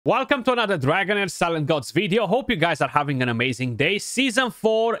Welcome to another Dragonheir Silent Gods video. Hope you guys are having an amazing day. Season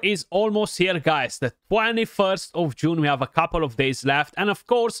 4 is almost here, guys. The 21st of June, we have a couple of days left. And of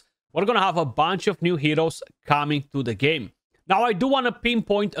course, we're going to have a bunch of new heroes coming to the game. Now, I do want to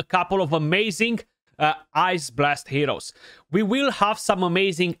pinpoint a couple of amazing Ice Blast heroes. We will have some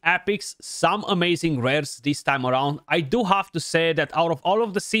amazing epics, some amazing rares this time around. I do have to say that out of all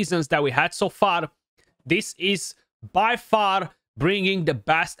of the seasons that we had so far, this is by far bringing the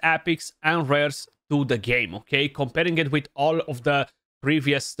best epics and rares to the game, okay? Comparing it with all of the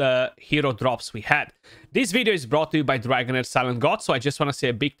previous hero drops we had. This video is brought to you by Dragonheir Silent God, so I just want to say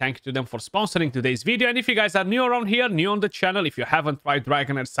a big thank you to them for sponsoring today's video. And if you guys are new around here, new on the channel, if you haven't tried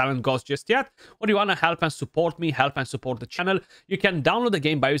Dragonheir Silent Gods just yet, or you want to help and support me, help and support the channel, you can download the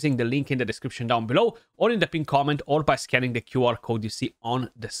game by using the link in the description down below, or in the pinned comment, or by scanning the QR code you see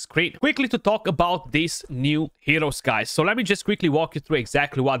on the screen. Quickly to talk about these new heroes, guys. So let me just quickly walk you through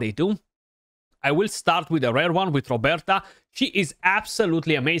exactly what they do. I will start with a rare one with Roberta. She is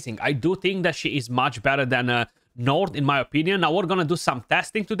absolutely amazing. I do think that she is much better than Nord, in my opinion. Now, we're going to do some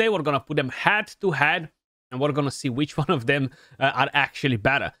testing today. We're going to put them head to head, and we're going to see which one of them are actually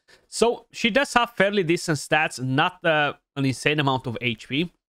better. So, she does have fairly decent stats, not an insane amount of HP.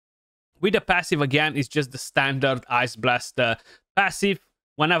 With the passive, again, it's just the standard Ice Blast passive.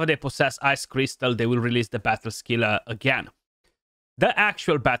 Whenever they possess Ice Crystal, they will release the battle skill again. The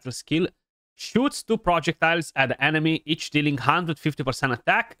actual battle skill shoots 2 projectiles at the enemy, each dealing 150%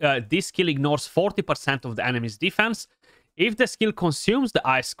 attack. This skill ignores 40% of the enemy's defense. If the skill consumes the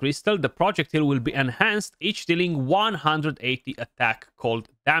Ice Crystal, the projectile will be enhanced, each dealing 180 attack cold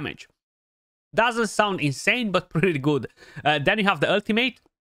damage. Doesn't sound insane, but pretty good. Then you have the ultimate,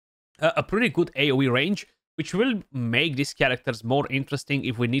 a pretty good AoE range, which will make these characters more interesting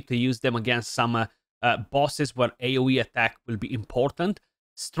if we need to use them against some bosses where AoE attack will be important.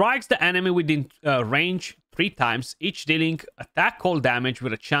 Strikes the enemy within range 3 times, each dealing attack cold damage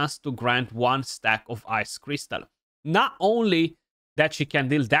with a chance to grant 1 stack of Ice Crystal. Not only that she can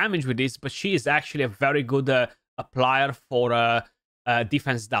deal damage with this, but she is actually a very good applier for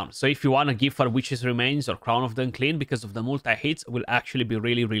defense down. So if you want to give her Witch's Remains or Crown of the Unclean, because of the multi-hits, will actually be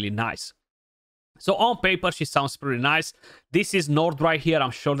really, really nice. So on paper, she sounds pretty nice. This is Nord right here. I'm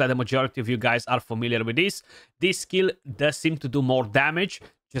sure that the majority of you guys are familiar with this. This skill does seem to do more damage.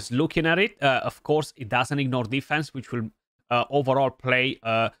 Just looking at it, of course, it doesn't ignore defense, which will overall play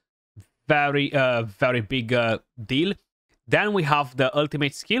a very, very big deal. Then we have the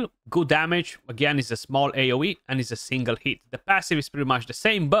ultimate skill. Good damage. Again, is a small AoE and is a single hit. The passive is pretty much the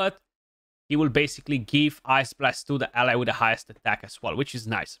same, but he will basically give Ice Blast to the ally with the highest attack as well, which is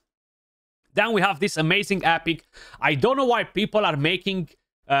nice. Then we have this amazing epic. I don't know why people are making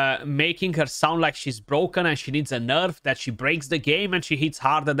her sound like she's broken and she needs a nerf, that she breaks the game and she hits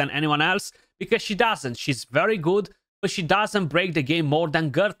harder than anyone else, because she doesn't. She's very good, but she doesn't break the game more than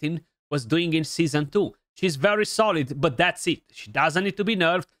Gertin was doing in Season 2. She's very solid, but that's it. She doesn't need to be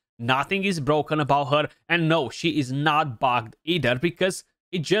nerfed. Nothing is broken about her. And no, she is not bugged either, because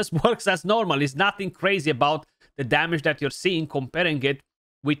it just works as normal. It's nothing crazy about the damage that you're seeing comparing it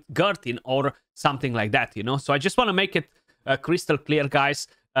with Gertin or something like that, you know? So I just want to make it crystal clear, guys.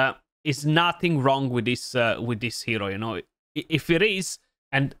 Is nothing wrong with this hero, you know? If it is,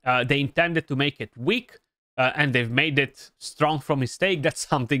 and they intended to make it weak, and they've made it strong from mistake, that's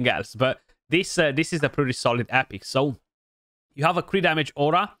something else. But this is a pretty solid epic. So you have a crit damage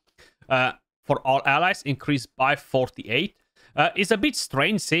aura for all allies, increased by 48. It's a bit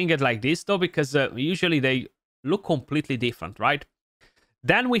strange seeing it like this, though, because usually they look completely different, right?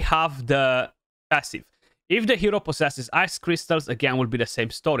 Then we have the passive. If the hero possesses Ice Crystals, again, will be the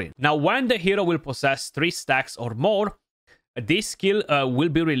same story. Now, when the hero will possess 3 stacks or more, this skill will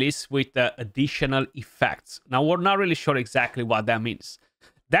be released with additional effects. Now, we're not really sure exactly what that means.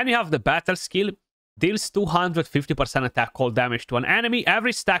 Then you have the battle skill. Deals 250% attack cold damage to an enemy.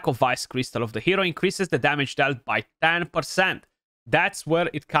 Every stack of Ice Crystal of the hero increases the damage dealt by 10%. That's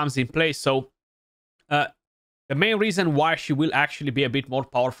where it comes in play. So, the main reason why she will actually be a bit more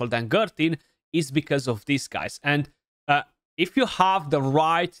powerful than Gertin is because of these guys. And if you have the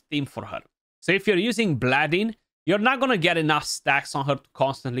right team for her, so if you're using Bladin, you're not going to get enough stacks on her to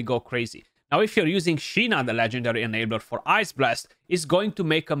constantly go crazy. Now, if you're using Sheena, the legendary enabler for Ice Blast, it's going to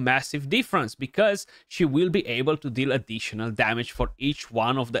make a massive difference, because she will be able to deal additional damage for each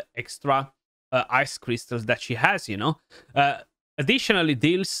one of the extra Ice Crystals that she has, you know. Additionally,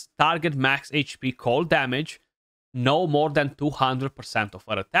 deals target max HP cold damage no more than 200% of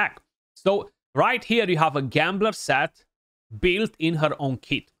her attack. So right here you have a Gambler set built in her own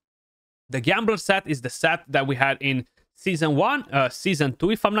kit. The Gambler set is the set that we had in Season 1, Season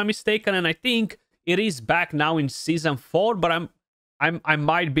 2, if I'm not mistaken, and I think it is back now in Season 4, but I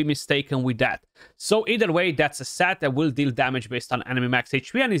might be mistaken with that. So either way, that's a set that will deal damage based on enemy max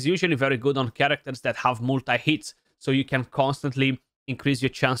HP and is usually very good on characters that have multi-hits, so you can constantly increase your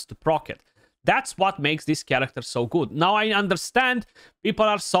chance to proc it. That's what makes this character so good. Now, I understand people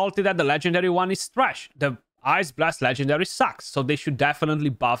are salty that the legendary one is trash. The Ice Blast legendary sucks, so they should definitely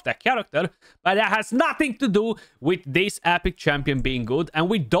buff that character, but that has nothing to do with this epic champion being good, and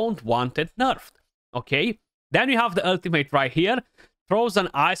we don't want it nerfed, okay? Then you have the ultimate right here. Throws an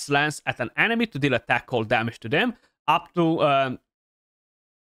ice lance at an enemy to deal attack cold damage to them, up to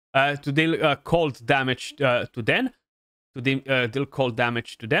deal cold damage deal cold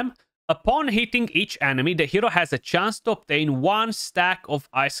damage to them. Upon hitting each enemy, the hero has a chance to obtain 1 stack of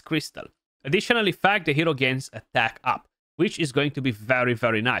ice crystal. Additional effect, the hero gains attack up, which is going to be very,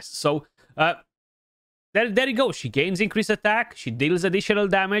 very nice. So there you go. She gains increased attack. She deals additional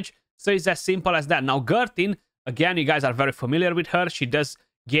damage. So it's as simple as that. Now, Gertin, again, you guys are very familiar with her. She does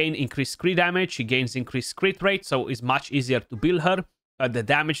gain increased crit damage. She gains increased crit rate, so it's much easier to build her. The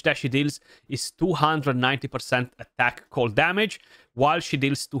damage that she deals is 290% attack cold damage, while she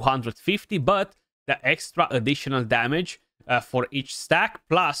deals 250, but the extra additional damage for each stack,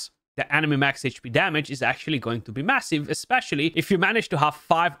 plus the enemy max HP damage, is actually going to be massive, especially if you manage to have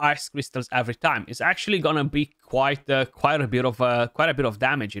 5 ice crystals every time. It's actually gonna be quite a bit of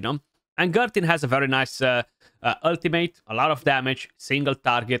damage, you know. And Gertin has a very nice ultimate, a lot of damage, single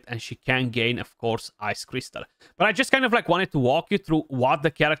target, and she can gain, of course, Ice Crystal. But I just kind of like wanted to walk you through what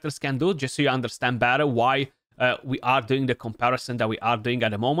the characters can do, just so you understand better why we are doing the comparison that we are doing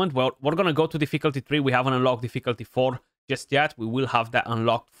at the moment. Well, we're going to go to difficulty 3. We haven't unlocked difficulty 4 just yet. We will have that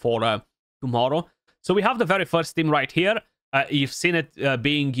unlocked for tomorrow. So we have the very first team right here. You've seen it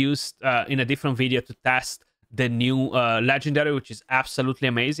being used in a different video to test the new legendary, which is absolutely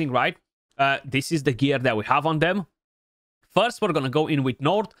amazing, right? This is the gear that we have on them. First, we're going to go in with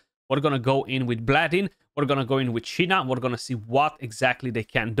Nord. We're going to go in with Bladin. We're going to go in with Sheena. We're going to see what exactly they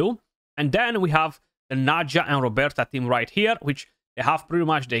can do. And then we have the Nadja and Roberta team right here, which they have pretty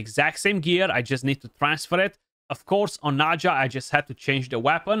much the exact same gear. I just need to transfer it. Of course, on Nadja, I just had to change the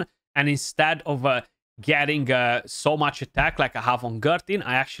weapon. And instead of getting so much attack like I have on Gertin,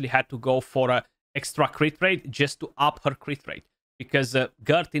 I actually had to go for extra crit rate just to up her crit rate. Because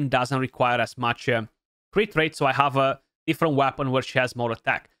Gertin doesn't require as much crit rate, so I have a different weapon where she has more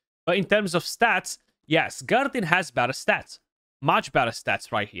attack. But in terms of stats, yes, Gertin has better stats. Much better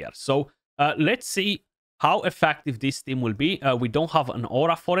stats right here. So let's see how effective this team will be. We don't have an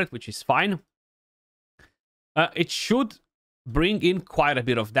aura for it, which is fine. It should bring in quite a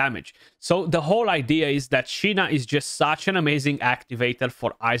bit of damage. So the whole idea is that Sheena is just such an amazing activator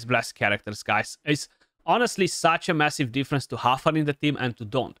for Ice Blast characters, guys. It's honestly such a massive difference to have her in the team and to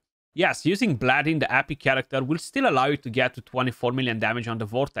don't. Yes, using Bladin, the epic character, will still allow you to get to 24 million damage on the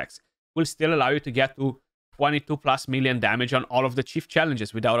Vortex. Will still allow you to get to 22 plus million damage on all of the chief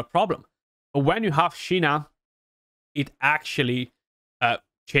challenges without a problem. But when you have Sheena, it actually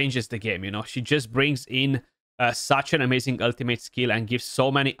changes the game, you know. She just brings in such an amazing ultimate skill and gives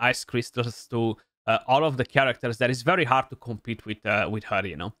so many ice crystals to all of the characters that it's very hard to compete with her,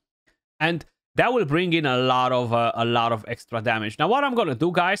 you know. And that will bring in a lot of extra damage. Now, what I'm gonna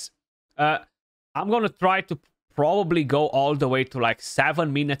do, guys, I'm gonna try to probably go all the way to like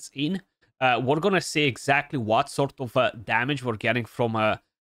 7 minutes in. We're gonna see exactly what sort of damage we're getting from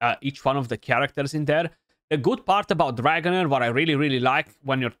each one of the characters in there. The good part about Dragonheir, what I really like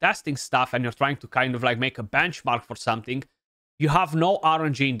when you're testing stuff and you're trying to kind of like make a benchmark for something, you have no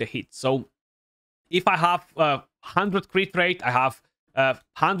RNG in the hit. So if I have 100 crit rate, I have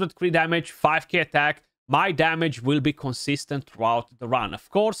 100 crit damage, 5k attack, my damage will be consistent throughout the run. Of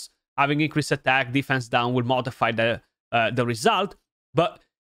course, having increased attack, defense down will modify the result. But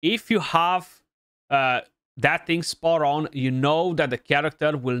if you have that thing spot on, you know that the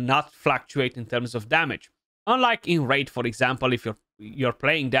character will not fluctuate in terms of damage. Unlike in Raid, for example, if you're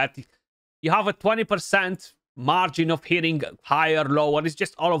playing that, you have a 20% margin of hitting higher, lower. It's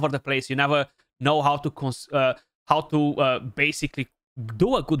just all over the place. You never know how to basically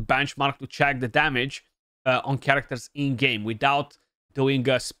do a good benchmark to check the damage on characters in game without doing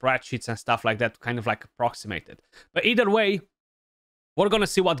spreadsheets and stuff like that to kind of like approximate it. But either way, we're gonna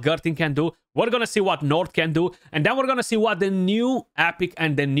see what Gertin can do. We're gonna see what Nord can do, and then we're gonna see what the new epic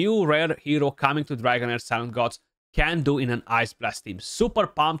and the new rare hero coming to Dragonheir Silent Gods can do in an Ice Blast team. Super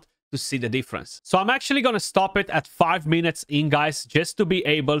pumped to see the difference. So I'm actually gonna stop it at 5 minutes in, guys, just to be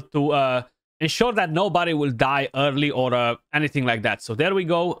able to ensure that nobody will die early or anything like that. So there we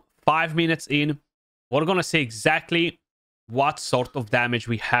go, 5 minutes in. We're gonna see exactly what sort of damage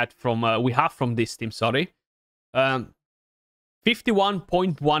we have from this team. Sorry,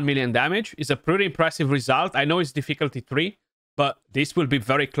 51.1 million damage is a pretty impressive result. I know it's difficulty 3, but this will be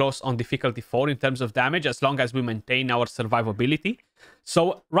very close on difficulty 4 in terms of damage, as long as we maintain our survivability.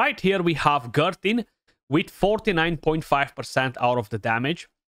 So right here we have Gertin with 49.5% out of the damage,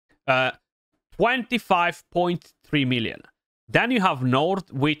 25.3 million. Then you have Nord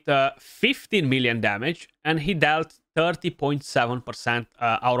with 15 million damage, and he dealt 30.7%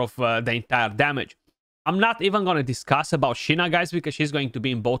 out of the entire damage. I'm not even going to discuss about Sheena, guys, because she's going to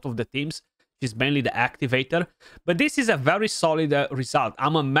be in both of the teams. She's mainly the activator. But this is a very solid result.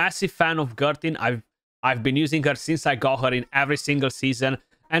 I'm a massive fan of Gertin. I've been using her since I got her in every single season.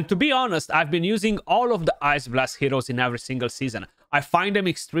 And to be honest, I've been using all of the Ice Blast heroes in every single season. I find them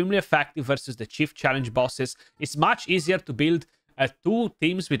extremely effective versus the Chief Challenge bosses. It's much easier to build 2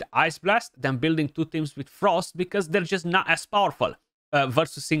 teams with Ice Blast than building 2 teams with Frost, because they're just not as powerful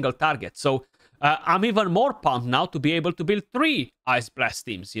versus single target. So I'm even more pumped now to be able to build 3 Ice Blast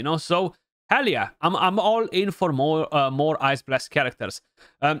teams, you know? So hell yeah, I'm all in for more Ice Blast characters.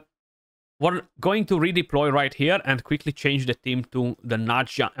 We're going to redeploy right here and quickly change the team to the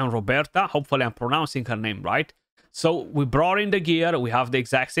Nadja and Roberta. Hopefully I'm pronouncing her name right. So we brought in the gear. We have the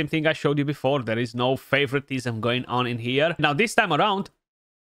exact same thing I showed you before. There is no favoritism going on in here. Now this time around,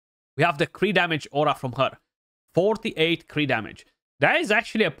 we have the crit damage aura from her. 48 crit damage. That is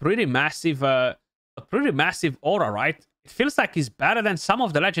actually a pretty massive aura, right? It feels like it's better than some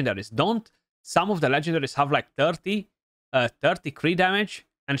of the legendaries. Don't some of the legendaries have like 30 crit damage?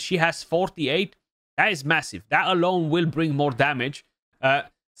 And she has 48. That is massive. That alone will bring more damage.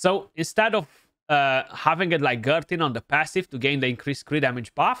 So instead of having it like Gertin on the passive to gain the increased crit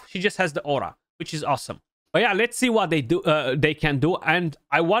damage buff, she just has the aura, which is awesome. But yeah, let's see what they can do. And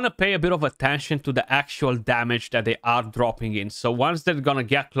I want to pay a bit of attention to the actual damage that they are dropping in. So once they're gonna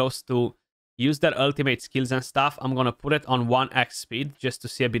get close to use their ultimate skills and stuff, I'm gonna put it on 1x speed just to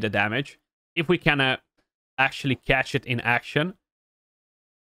see a bit of damage, if we can actually catch it in action.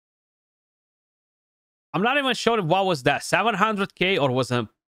 I'm not even sure what was that, 700k, or was a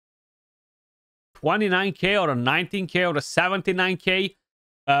 29k or a 19k or a 79k.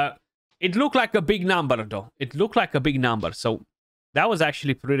 It looked like a big number though. It looked like a big number. So that was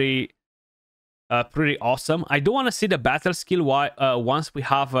actually pretty awesome. I do want to see the battle skill once we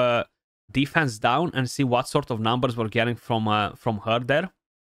have defense down and see what sort of numbers we're getting from her there.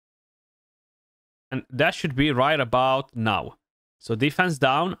 And that should be right about now. So defense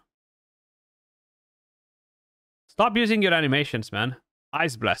down. Stop using your animations, man.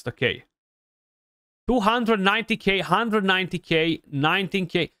 Ice Blast, okay. 290k, 190k,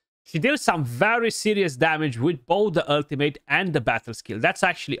 19k. She deals some very serious damage with both the ultimate and the battle skill. That's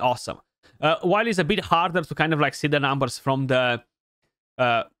actually awesome. While it's a bit harder to kind of like see the numbers from the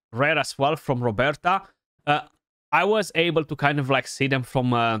rare as well, from Roberta, I was able to kind of like see them from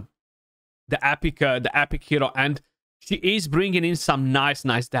the epic hero, and she is bringing in some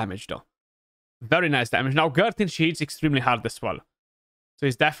nice damage though. Very nice damage. Now Gertin, she hits extremely hard as well. So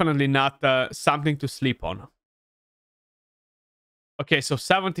it's definitely not something to sleep on. Okay, so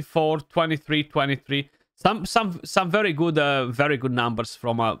 74, 23, 23. Some very good numbers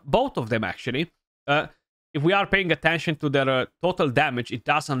from both of them actually. If we are paying attention to their total damage, it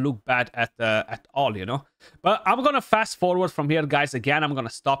doesn't look bad at all, you know. But I'm gonna fast forward from here, guys. Again, I'm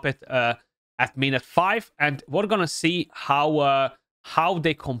gonna stop it at minute 5, and we're gonna see how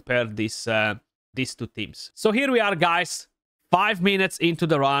they compare these 2 teams. So here we are, guys. 5 minutes into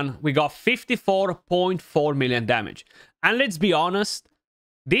the run, we got 54.4 million damage. And let's be honest,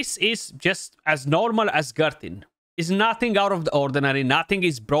 this is just as normal as Gertin. It's nothing out of the ordinary. Nothing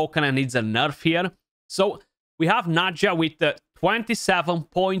is broken and needs a nerf here. So we have Nadja with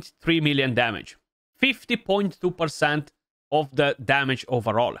 27.3 million damage. 50.2% of the damage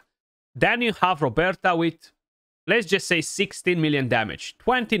overall. Then you have Roberta with, let's just say, 16 million damage.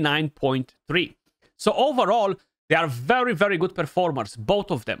 29.3. So overall, they are very good performers,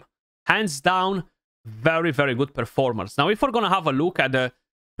 both of them. Hands down, very good performers. Now, if we're going to have a look at the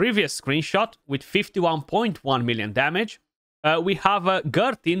previous screenshot with 51.1 million damage, we have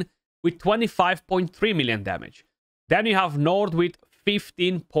Gertin with 25.3 million damage. Then you have Nord with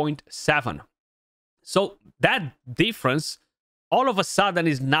 15.7. So that difference, all of a sudden,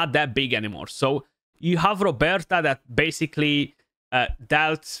 is not that big anymore. So you have Roberta that basically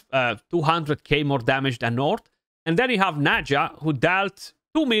dealt 200k more damage than Nord. And then you have Nadja, who dealt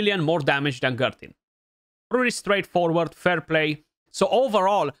 2 million more damage than Gertin. Pretty straightforward, fair play. So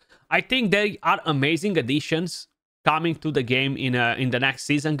overall, I think they are amazing additions coming to the game in the next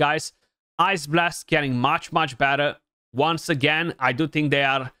season, guys. Ice Blast getting much better. once again, I do think they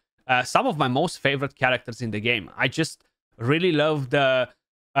are some of my most favorite characters in the game. I just really love the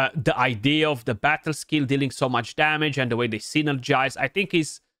idea of the battle skill dealing so much damage and the way they synergize. I think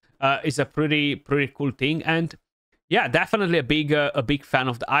is a pretty cool thing. And yeah, definitely a big fan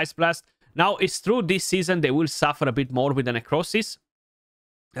of the Ice Blast. Now, it's true this season they will suffer a bit more with the Necrosis,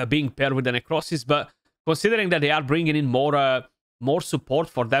 being paired with the Necrosis, but considering that they are bringing in more support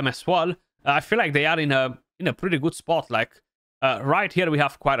for them as well, I feel like they are in a pretty good spot. Like right here, we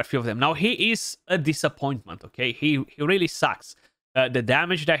have quite a few of them. Now, he is a disappointment, okay? He really sucks. The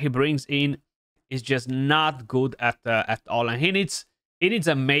damage that he brings in is just not good at all, and he needs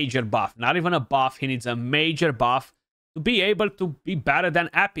a major buff. Not even a buff, he needs a major buff to be able to be better than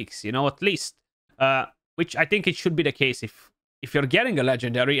epics, you know, at least. Which I think it should be the case. If you're getting a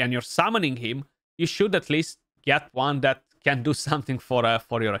legendary and you're summoning him, you should at least get one that can do something for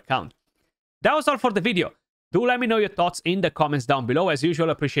your account. That was all for the video. Do let me know your thoughts in the comments down below. As usual,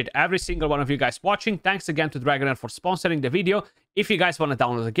 I appreciate every single one of you guys watching. Thanks again to Dragonheir for sponsoring the video. If you guys want to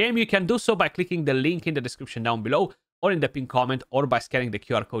download the game, you can do so by clicking the link in the description down below, or in the pinned comment, or by scanning the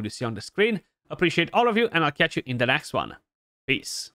QR code you see on the screen. Appreciate all of you, and I'll catch you in the next one. Peace.